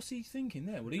 You know, so what's he thinking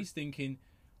there? Well, he's thinking,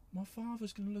 my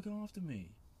father's going to look after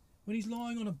me. When he's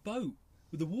lying on a boat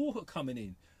with the water coming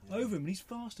in over him and he's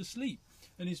fast asleep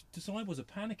and his disciples are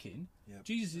panicking, Yep.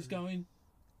 Jesus is going,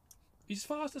 he's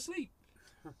fast asleep.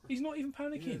 He's not even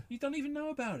panicking. Yeah. He doesn't even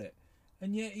know about it.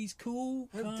 And yet he's cool.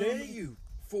 How calm. dare you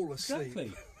fall asleep?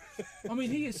 Exactly. I mean,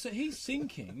 he's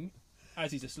thinking,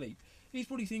 as he's asleep, he's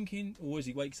probably thinking, or as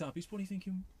he wakes up, he's probably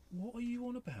thinking, what are you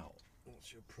on about?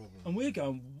 What's your problem? And we're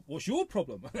going, what's your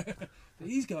problem? But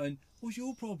he's going, what's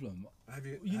your problem? Have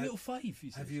you Your have, little faith,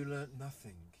 he says. have you learnt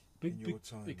nothing in your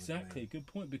time? with exactly, me? good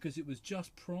point, because it was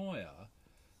just prior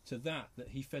to that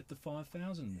he fed the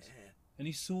 5,000. Yeah. And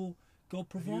he saw God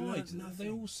Have you provide. learnt They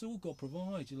nothing? all saw God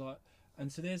provide. You're like,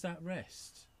 and so there's that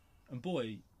rest. And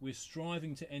boy, we're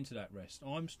striving to enter that rest.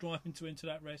 I'm striving to enter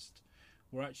that rest,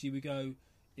 where actually we go,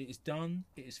 it is done,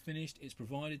 it is finished, it's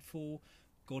provided for.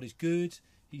 God is good.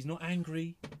 He's not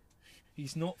angry.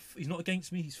 He's not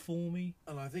against me. He's for me.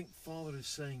 And I think Father is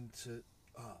saying to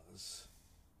us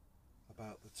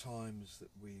about the times that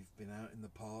we've been out in the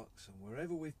parks and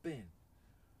wherever we've been,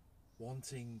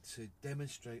 wanting to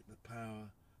demonstrate the power,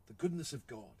 the goodness of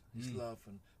God, His love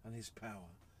and His power.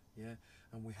 Yeah,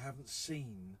 and we haven't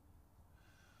seen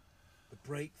the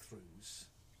breakthroughs.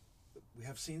 We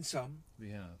have seen some, We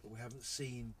have. but we haven't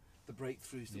seen the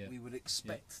breakthroughs that Yeah. we would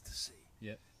expect to see.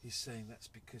 Yeah. He's saying that's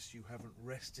because you haven't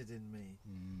rested in me.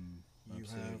 You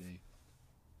Absolutely.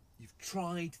 You've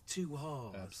tried too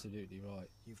hard. Absolutely right.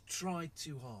 You've tried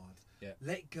too hard. Yeah.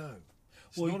 Let go.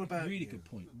 It's Well, not about really you. good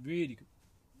point. Really good.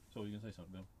 So you're going to say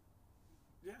something, Bill?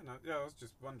 Yeah, I was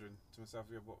just wondering to myself,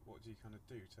 what do you kind of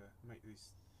do to make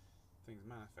these things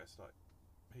manifest, like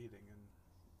healing?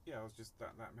 And I was just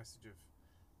that message of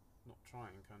not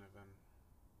trying, kind of,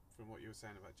 from what you were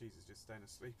saying about Jesus, just staying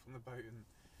asleep on the boat, and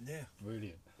Yeah.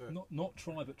 Brilliant. But- Not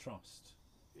try, but trust.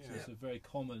 yeah, So it's a very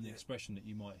common Yeah. expression that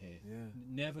you might hear. Yeah.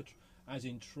 Never, as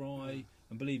in try,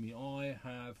 and believe me, I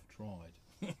have tried.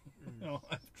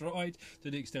 I've tried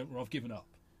to the extent where I've given up.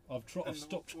 I've tried. I've And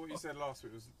stopped. What you said last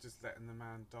week was just letting the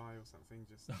man die or something.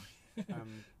 Just,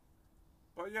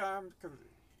 but yeah,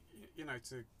 you know,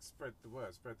 to spread the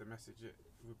word, spread the message. It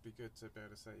would be good to be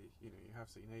able to say, you know, you have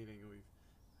seen healing, or you've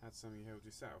had some you healed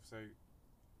yourself. So,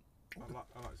 I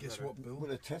like to Guess let what, Bill?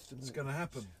 Well, a testament. It's going to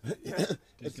happen. It's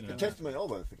It's gonna a testament I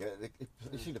won't forget.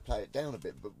 They seem to play it down a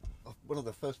bit, but one of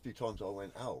the first few times I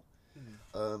went out,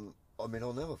 I mean,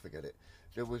 I'll never forget it.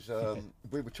 There was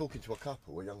we were talking to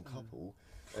a young couple,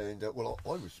 and well, I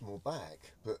was small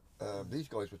back, but these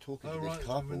guys were talking Oh, to right, this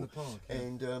we were couple, in the park,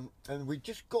 yeah. and we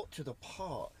just got to the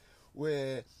part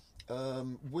where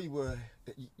we were.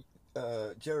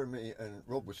 Jeremy and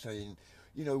Rob were saying,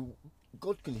 you know,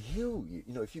 God can heal you.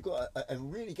 You know, if you got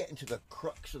and really get into the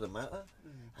crux of the matter.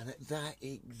 And at that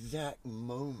exact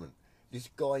moment, this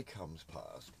guy comes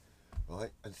past,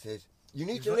 right, and says, "You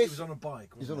need to He listen." was on a bike.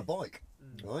 He's on a bike,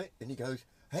 right, and he goes,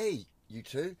 "Hey, you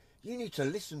two, you need to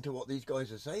listen to what these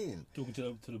guys are saying." Talking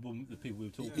to the people we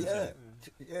were talking Yeah,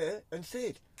 to. yeah, and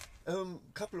said,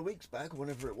 couple of weeks back, or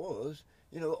whenever it was,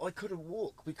 you know, I couldn't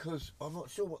walk because I'm not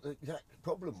sure what the exact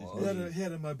problem was. He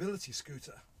had a mobility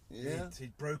scooter. Yeah.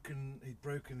 He'd broken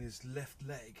his left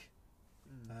leg,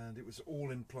 and it was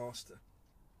all in plaster.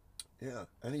 Yeah,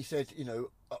 and he said, you know,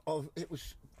 it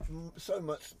was so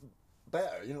much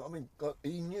better. You know, I mean, God,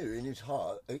 he knew in his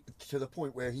heart to the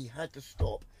point where he had to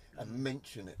stop and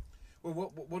mention it.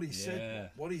 Well, what he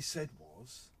said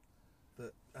was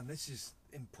that, and this is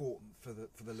important for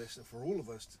the listener, for all of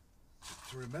us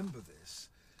to remember this,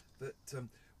 that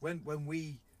when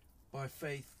we, by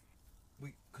faith,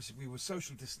 because we were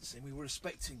social distancing, we were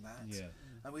respecting that,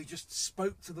 and we just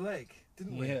spoke to the leg,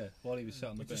 didn't we? Yeah, while he was sat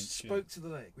on the We bench. just spoke to the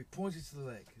leg. We pointed to the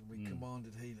leg, and we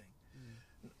commanded healing.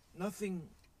 Nothing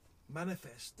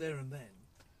manifest there and then.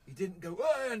 He didn't go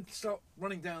and start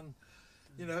running down,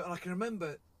 you know. And I can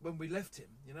remember when we left him,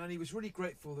 you know, and he was really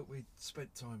grateful that we'd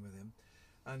spent time with him.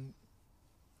 And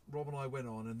Rob and I went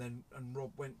on, and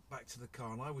Rob went back to the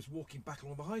car, and I was walking back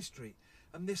along the high street,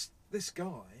 and this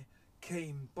guy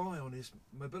came by on his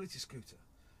mobility scooter.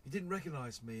 He didn't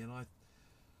recognise me, and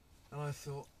I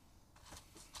thought,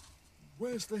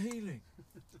 where's the healing?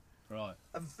 Right.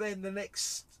 And then the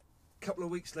next couple of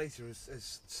weeks later,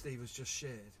 as Steve has just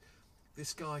shared,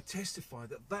 this guy testified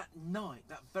that night,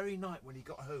 that very night when he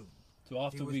got home, So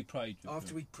after we prayed for after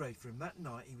him. we prayed for him, that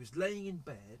night he was laying in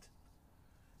bed,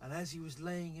 and as he was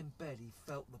laying in bed, he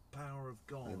felt the power of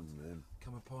God Amen.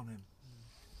 come upon him.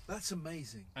 That's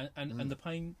amazing. And the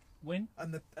pain when?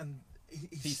 And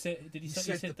He said, did he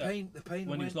say said the pain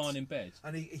when went, he was lying in bed?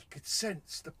 and he could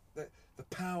sense the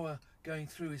power going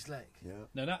through his leg. Yeah.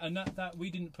 No, that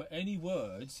we didn't put any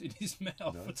words in his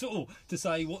mouth at all to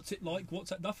say what's it like,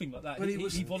 what's that, nothing like that. But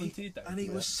He volunteered that. and he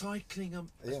was cycling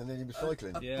Yeah, and then he was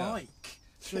cycling. a bike.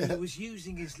 So he was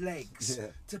using his legs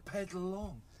to pedal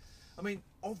along. I mean,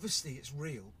 obviously it's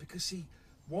real because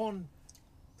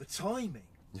the timing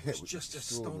was just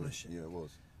extraordinary. astonishing. Yeah, it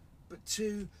was. But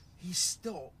two, he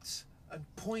stopped and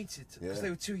pointed, because they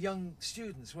were two young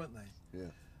students, weren't they? Yeah.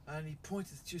 And he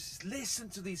pointed to just, listen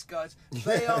to these guys.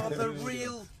 They are the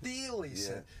real deal, he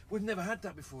said. We've never had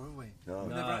that before, have we? No. We've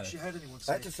never No. actually heard anyone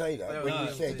say I had to say they that are when the we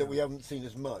real said deal. that we haven't seen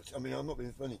as much. I mean, I'm not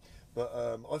being funny, but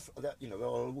you know,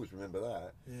 I'll always remember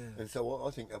that. Yeah. And so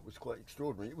I think that was quite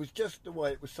extraordinary. It was just the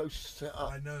way it was so set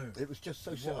up. I know. It was just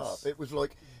so It set was. up. It was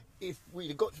like if we'd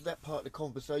have got to that part of the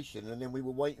conversation and then we were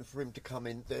waiting for him to come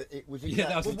in, it was Yeah,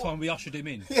 that was the well, time we ushered him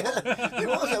in. Yeah, it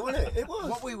was, wasn't it? It was.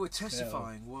 What we were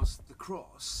testifying was the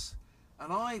cross,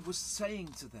 and I was saying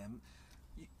to them,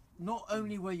 not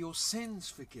only were your sins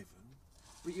forgiven,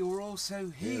 but you were also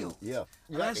healed. Yeah.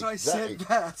 And as I exactly. said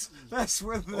that, that's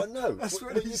when I know. that's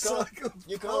when But he you cycled by.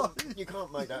 you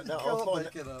can't make that. You I can't find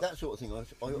make it up. that sort of thing.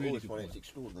 I Really always good find point. it's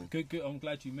extraordinary. Good. I'm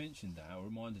glad you mentioned that, or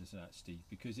reminded us of that, Steve,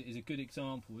 because it is a good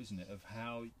example, isn't it, of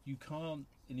how you can't,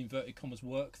 in inverted commas,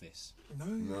 work this. No,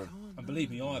 you can't. And believe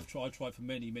me, I've tried for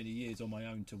many years on my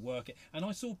own to work it, and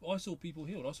I saw people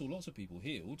healed. I saw lots of people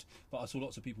healed, but I saw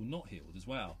lots of people not healed as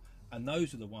well. And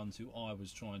those are the ones who I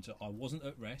was trying to. I wasn't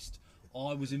at rest.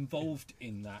 I was involved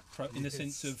in that, in the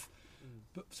sense of.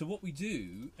 But so what we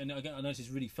do, and again, I know this is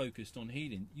really focused on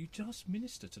healing. You just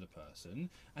minister to the person,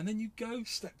 and then you go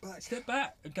Step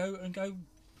back, and go.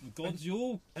 God's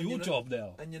your and you know- job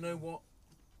now. And you know what?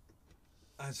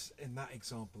 As in that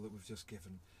example that we've just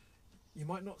given, you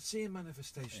might not see a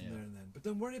manifestation there and then, but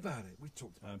don't worry about it. We've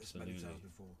talked about this many Absolutely. times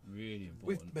before. Really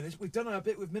important. We've done our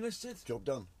bit. We've ministered. Job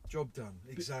done. Job done.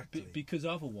 Exactly. Because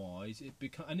otherwise, it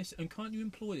becomes. And can't you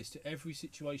employ this to every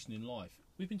situation in life?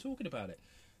 We've been talking about it.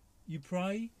 You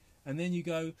pray, and then you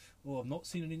go, "Oh, I've not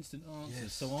seen an instant answer,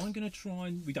 Yes. so I'm going to try."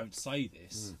 And we don't say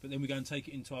this, but then we go and take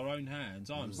it into our own hands.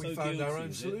 I'm so we found guilty our own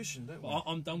of it. solution, don't we?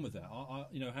 I'm done with that.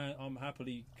 I'm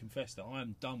happily confess that I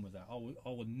am done with that. I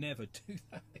will never do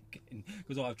that again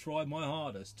because I've tried my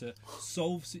hardest to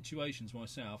solve situations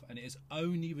myself, and it has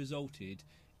only resulted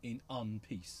in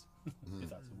unpeace, if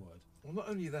that's a word. Well, not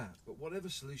only that, but whatever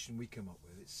solution we come up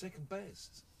with, it's second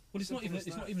best. Well, it's not Simple even as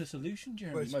it's not that. even a solution,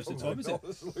 Jeremy. Well, it's most of the probably time, is not it?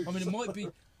 a solution. I mean, it might be.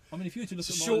 I mean, if you were to look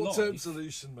It's at a my short-term life,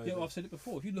 solution, maybe. yeah, well, I've said it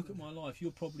before. If you look at my life,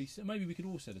 you'll probably say, maybe we could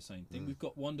all say the same thing. We've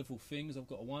got wonderful things. I've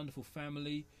got a wonderful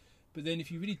family, but then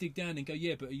if you really dig down and go,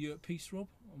 yeah, but are you at peace, Rob?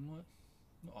 I'm like,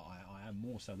 I am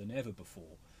more so than ever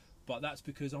before, but that's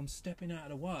because I'm stepping out of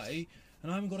the way,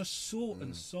 and I haven't got to sort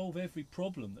and solve every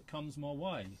problem that comes my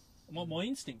way. My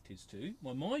instinct is to,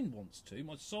 my mind wants to,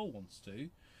 my soul wants to,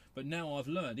 but now I've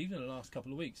learned, even in the last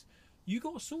couple of weeks, you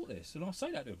got to sort this, and I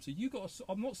say that to him. So you got to.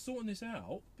 I'm not sorting this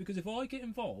out because if I get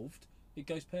involved, it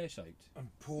goes pear-shaped. And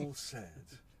Paul said,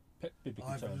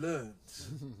 Biblical I've term. learnt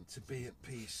to be at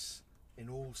peace in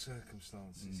all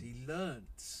circumstances. He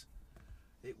learnt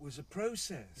It was a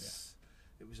process.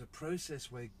 It was a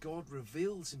process where God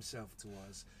reveals himself to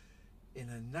us in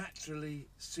a naturally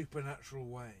supernatural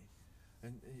way.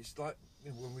 And it's like,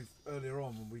 you know, when earlier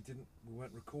on when we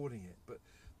weren't recording it, but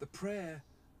the prayer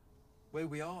where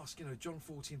we ask, you know, John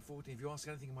 14:14, if you ask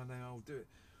anything in my name, I will do it.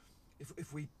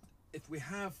 If we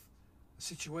have a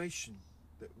situation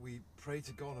that we pray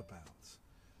to God about,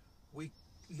 we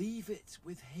leave it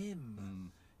with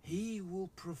him. He will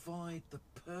provide the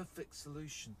perfect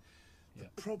solution. The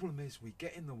problem is we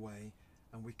get in the way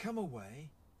and we come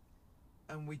away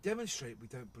and we demonstrate we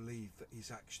don't believe that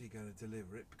he's actually going to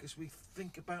deliver it because we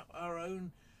think about our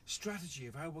own strategy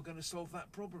of how we're going to solve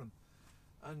that problem.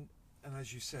 And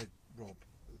as you said, Rob,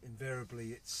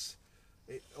 invariably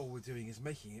all we're doing is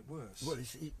making it worse. Well,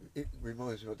 it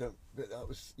reminds me.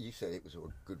 You said it was a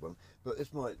good one, but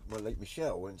it's my late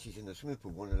Michelle when she's in the swimming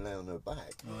pool, one allowing her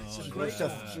back. It's a She great was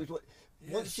stuff. She was like,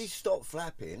 once she stopped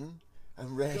flapping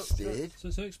and rested.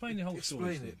 So explain the whole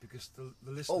story. Explain it because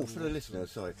the listener. Oh, for the listener,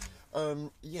 sorry.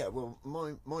 Yeah, well,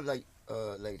 my late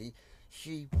lady,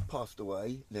 she passed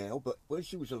away now, but when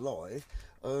she was alive,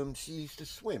 she used to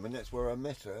swim, and that's where I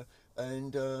met her.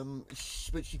 And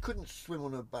but she couldn't swim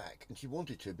on her back, and she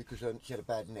wanted to because she had a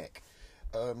bad neck.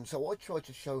 So I tried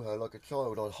to show her, like a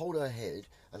child, I'd hold her head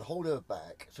and hold her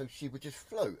back so she would just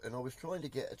float, and I was trying to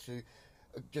get her to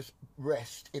just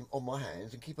rest on my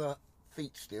hands and keep her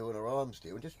feet still and her arms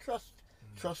still and just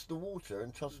trust the water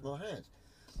and trust my hands.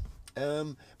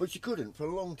 But she couldn't for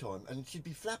a long time, and she'd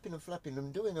be flapping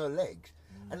and doing her legs,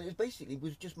 and it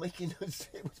was just making us.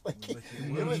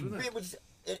 It was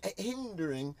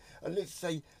hindering, and let's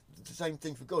say the same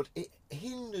thing for God. It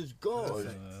hinders God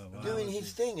doing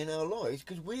His thing in our lives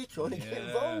because we're trying to get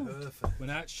involved. Perfect. When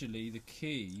actually the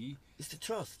key It's to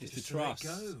trust. is to Just to let trust.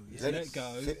 go, yeah. Let it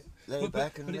go. Let it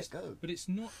back and let go. But it's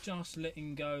not just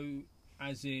letting go,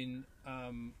 as in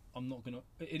I'm not gonna.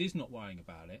 It is not worrying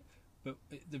about it. But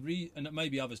and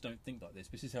maybe others don't think like this.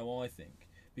 This is how I think,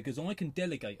 because I can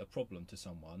delegate a problem to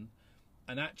someone,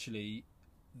 and actually,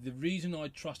 the reason I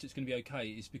trust it's going to be okay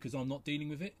is because I'm not dealing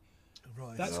with it.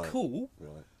 Right. That's Right. cool,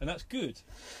 Right. and that's good.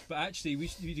 But actually, we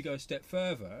need to go a step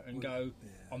further and go.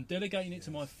 I'm delegating it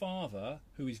to my Father,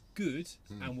 who is good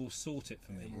and will sort it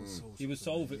for me. He will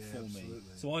solve it for me,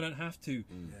 so I don't have to.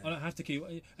 I don't have to keep.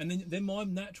 And then my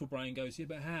natural brain goes, yeah,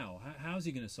 but how? How's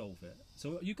he going to solve it?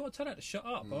 So you've got to tell that to shut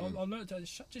up. I'll learn to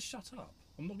just shut up.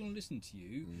 I'm not going to listen to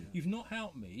you. You've not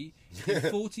helped me in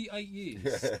 48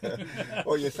 years.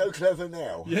 Oh, you're so clever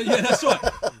now. Yeah, that's right.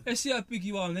 Let's see how big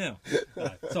you are now. No.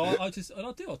 So I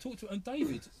talk to and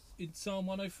David in Psalm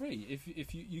 103.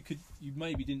 If you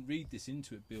maybe didn't read this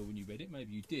into it, Bill, when you read it.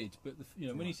 Maybe you did. But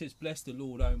when he says, "Bless the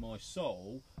Lord, O my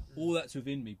soul, all that's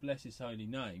within me, bless His holy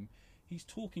name," he's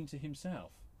talking to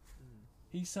himself.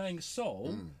 He's saying,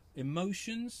 "Soul,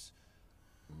 emotions,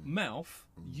 mouth,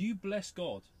 you bless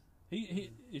God."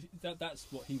 That's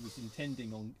what he was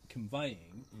intending on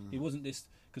conveying. It wasn't this,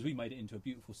 because we made it into a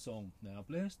beautiful song now.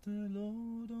 Bless the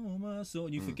Lord, oh my soul,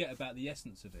 and you forget about the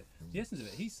essence of it. The essence of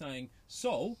it, he's saying,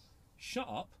 soul, shut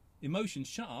up, emotions,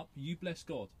 shut up, you bless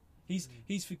God.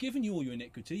 He's forgiven you all your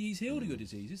iniquity, he's healed your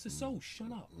disease. It's the soul,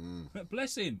 shut up.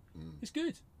 Bless him. It's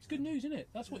good. It's good news, isn't it?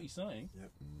 That's what he's saying.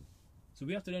 Yep. So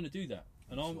we have to learn to do that.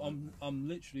 And I'm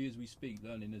literally, as we speak,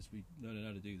 learning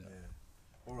how to do that. Yeah.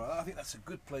 All right, I think that's a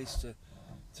good place to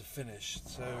finish.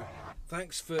 So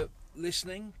thanks for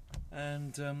listening,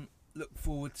 and look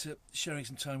forward to sharing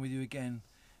some time with you again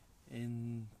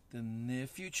in the near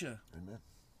future. Amen.